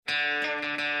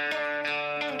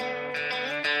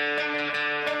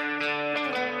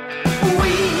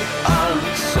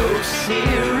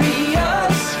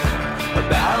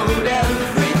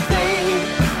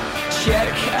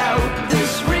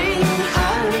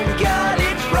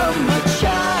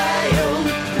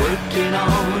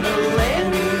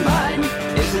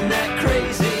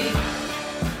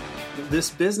this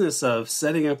business of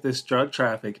setting up this drug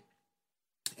traffic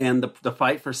and the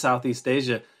fight for Southeast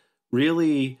Asia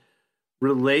really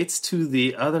relates to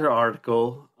the other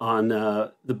article on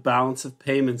the balance of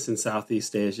payments in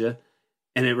Southeast Asia,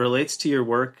 and it relates to your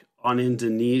work on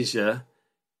Indonesia,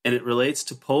 and it relates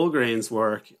to Polgrain's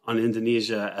work on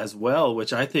Indonesia as well,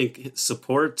 which I think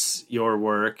supports your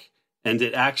work. And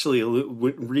it actually,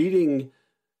 reading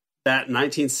that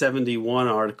 1971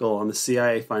 article on the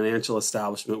CIA financial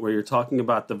establishment, where you're talking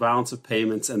about the balance of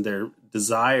payments and their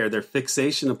desire, their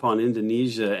fixation upon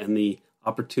Indonesia and the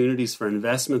opportunities for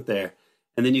investment there.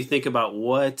 And then you think about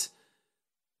what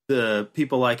the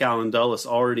people like Alan Dulles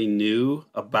already knew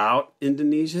about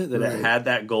Indonesia, that it had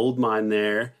that gold mine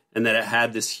there, and that it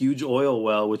had this huge oil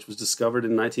well, which was discovered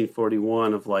in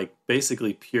 1941 of like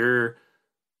basically pure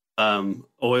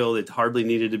oil that hardly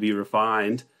needed to be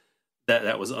refined,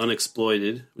 that was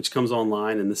unexploited, which comes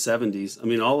online in the 70s. I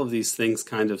mean, all of these things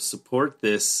kind of support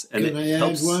this, and Can it I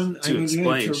helps add one? to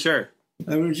explain. Sure.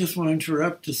 I would just want to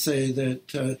interrupt to say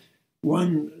that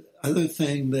one other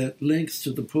thing that links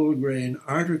to the Polgrain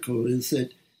article is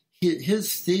that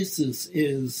his thesis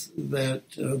is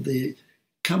that the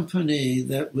company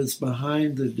that was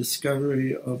behind the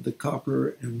discovery of the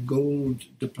copper and gold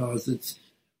deposits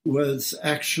was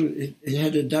actually, it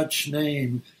had a Dutch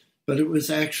name, but it was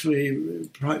actually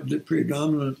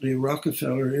predominantly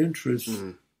Rockefeller interests.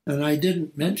 Mm. And I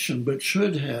didn't mention, but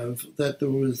should have,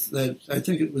 that I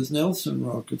think it was Nelson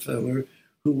Rockefeller,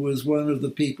 who was one of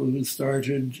the people who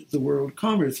started the World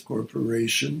Commerce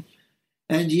Corporation.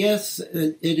 And yes,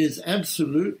 it is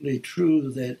absolutely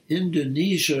true that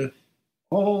Indonesia,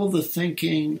 all the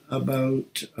thinking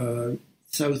about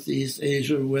Southeast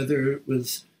Asia, whether it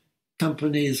was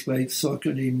companies like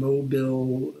Saucony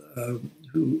Mobile,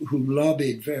 who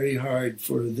lobbied very hard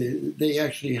they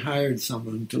actually hired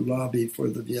someone to lobby for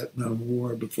the Vietnam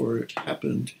War before it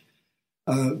happened.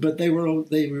 But they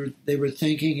were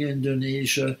thinking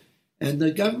Indonesia, and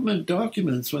the government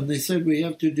documents, when they said we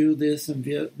have to do this in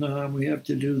Vietnam, we have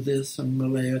to do this in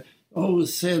Malaya,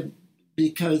 always said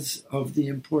because of the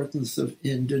importance of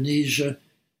Indonesia.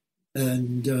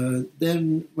 And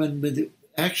then when it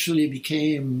actually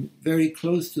became very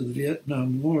close to the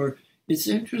Vietnam War, it's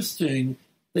interesting,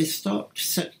 they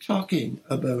stopped talking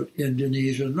about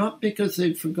Indonesia, not because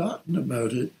they'd forgotten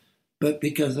about it, but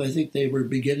because I think they were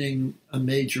beginning a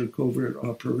major covert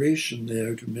operation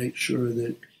there to make sure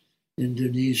that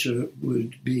Indonesia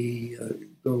would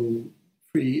go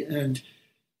free. And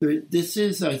this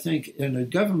is, I think, in a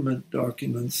government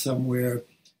document somewhere,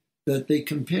 that they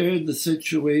compared the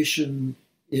situation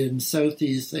in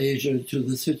Southeast Asia to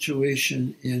the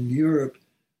situation in Europe,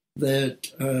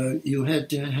 that you had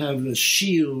to have a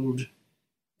shield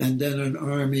and then an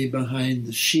army behind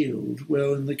the shield.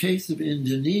 Well, in the case of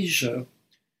Indonesia,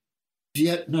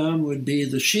 Vietnam would be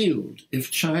the shield.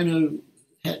 If China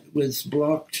was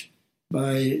blocked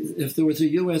if there was a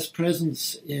U.S.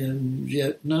 presence in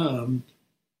Vietnam,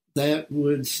 that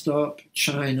would stop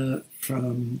China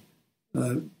from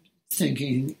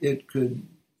thinking it could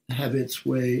have its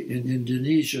way in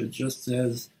Indonesia, just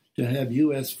as to have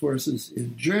U.S. forces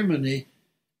in Germany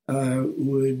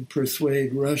would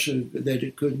persuade Russia that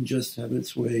it couldn't just have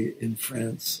its way in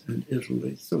France and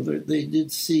Italy. So they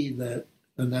did see that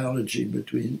analogy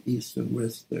between East and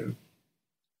West there,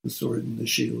 the sword and the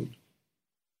shield.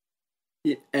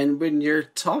 And when you're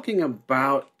talking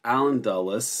about Alan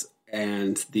Dulles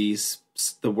and the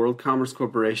World Commerce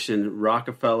Corporation,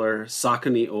 Rockefeller,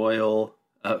 Saucony Oil,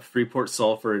 Freeport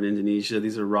Sulphur in Indonesia,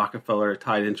 these are Rockefeller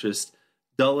tied interest.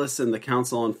 Dulles and the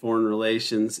Council on Foreign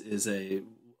Relations is a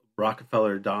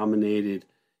Rockefeller-dominated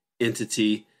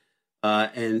entity.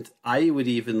 And I would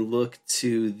even look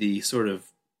to the sort of,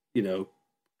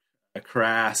 a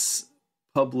crass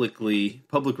public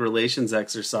relations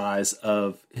exercise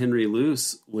of Henry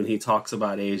Luce when he talks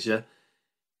about Asia.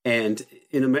 And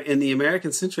in the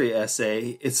American Century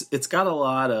essay, it's got a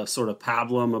lot of sort of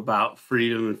pablum about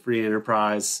freedom and free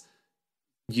enterprise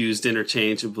used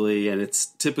interchangeably, and it's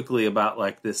typically about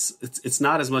like this. It's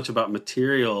not as much about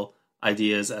material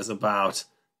ideas as about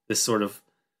this sort of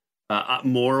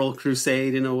moral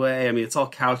crusade in a way. I mean, it's all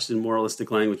couched in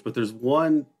moralistic language, but there's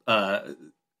one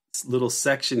little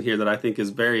section here that I think is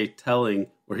very telling,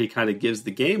 where he kind of gives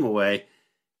the game away,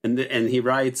 and he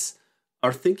writes,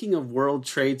 "Our thinking of world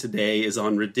trade today is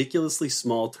on ridiculously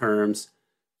small terms.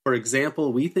 For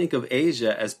example, we think of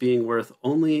Asia as being worth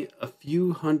only a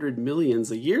few hundred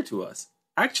millions a year to us.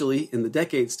 Actually, in the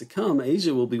decades to come,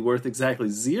 Asia will be worth exactly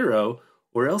zero,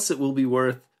 or else it will be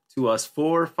worth to us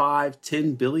 4, 5,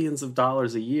 10 billions of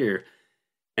dollars a year.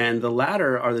 And the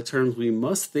latter are the terms we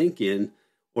must think in,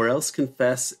 or else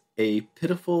confess a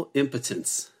pitiful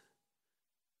impotence.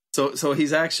 So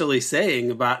he's actually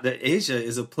saying about that Asia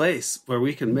is a place where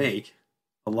we can make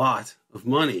a lot of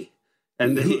money.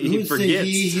 And he forgets. The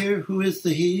he here? Who is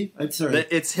the he? I'm sorry.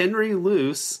 It's Henry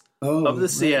Luce of the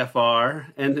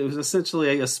CFR, and it was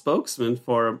essentially a spokesman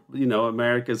for,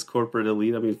 America's corporate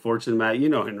elite. I mean, Fortune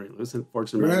Magazine, Henry Luce and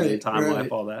Fortune Magazine, Time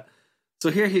Life, all that.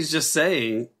 So here he's just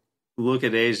saying, look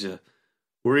at Asia.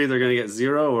 We're either going to get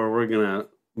zero or we're going to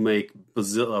make a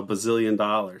bazillion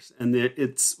dollars. And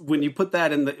it's when you put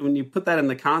that in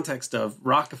the context of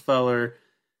Rockefeller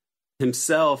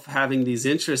himself having these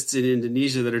interests in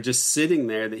Indonesia that are just sitting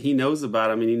there that he knows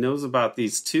about. I mean, he knows about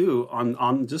these two on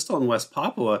West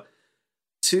Papua.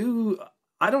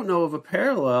 I don't know of a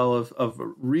parallel of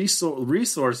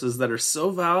resources that are so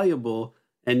valuable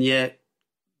and yet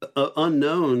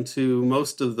unknown to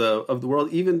most of the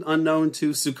world, even unknown to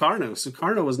Sukarno.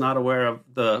 Sukarno was not aware of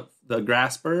the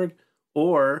Grasberg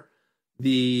or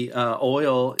the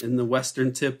oil in the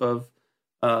western tip of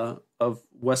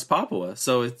West Papua.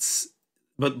 So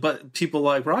but people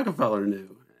like Rockefeller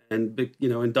knew, and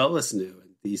and Dulles knew,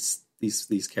 and these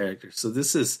characters. So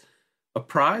this is a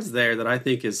prize there that I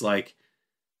think is like,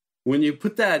 when you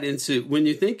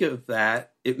think of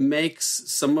that, it makes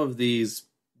some of these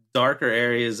darker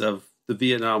areas of the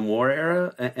Vietnam War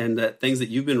era and the things that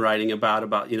you've been writing about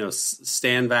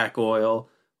Stanvac Oil,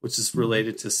 which is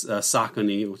related to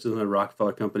Sakhalin, which is a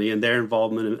Rockefeller company, and their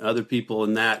involvement and other people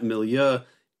in that milieu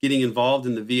getting involved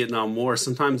in the Vietnam War,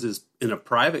 sometimes is in a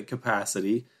private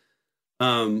capacity,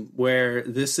 where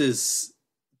this is,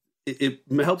 it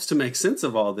helps to make sense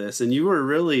of all this. And you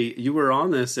were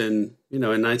on this in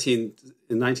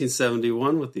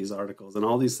 1971 with these articles, and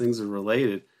all these things are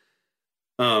related.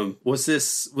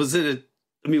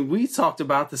 We talked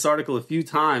about this article a few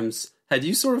times. Had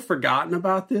you sort of forgotten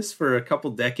about this for a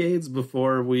couple decades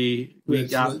before we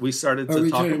started to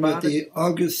talk about it? The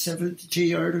August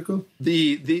 70 article?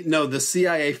 The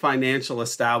CIA financial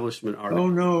establishment article. Oh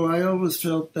no, I always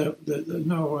felt that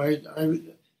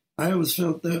I always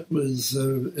felt that was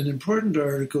an important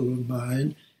article of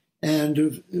mine. And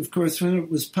of course, when it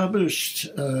was published,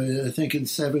 I think in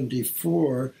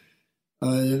 1974,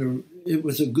 it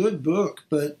was a good book,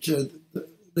 but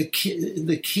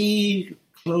the key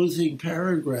closing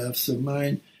paragraphs of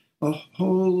mine, a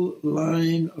whole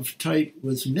line of type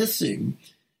was missing.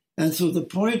 And so the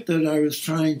point that I was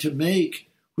trying to make,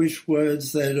 which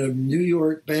was that a New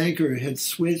York banker had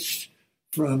switched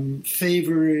from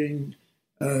favoring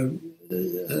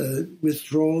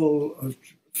withdrawal of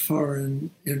from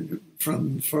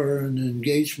foreign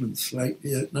engagements like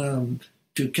Vietnam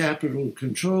to capital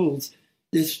controls,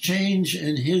 this change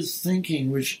in his thinking,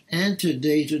 which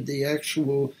antedated the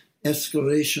actual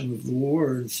escalation of the war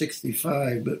in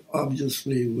 1965, but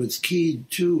obviously was keyed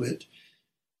to it.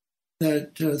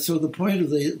 So the point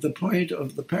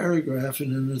of the paragraph,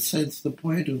 and in a sense the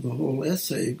point of the whole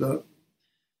essay, got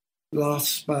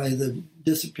lost by the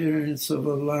disappearance of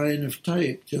a line of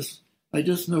type. I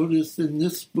just noticed in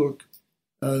this book,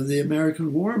 The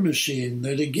American War Machine,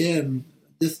 that again,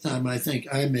 this time I think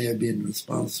I may have been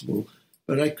responsible,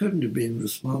 but I couldn't have been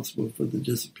responsible for the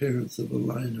disappearance of a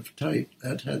line of type.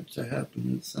 That had to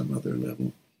happen at some other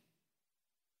level.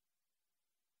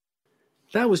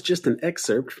 That was just an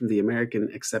excerpt from the American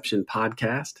Exception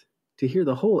podcast. To hear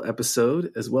the whole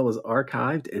episode, as well as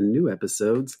archived and new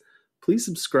episodes, please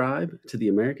subscribe to the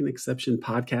American Exception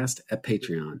podcast at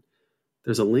Patreon.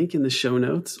 There's a link in the show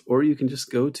notes, or you can just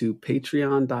go to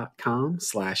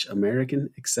patreon.com/American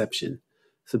Exception.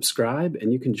 Subscribe,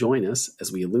 and you can join us as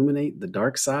we illuminate the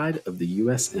dark side of the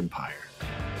U.S. empire.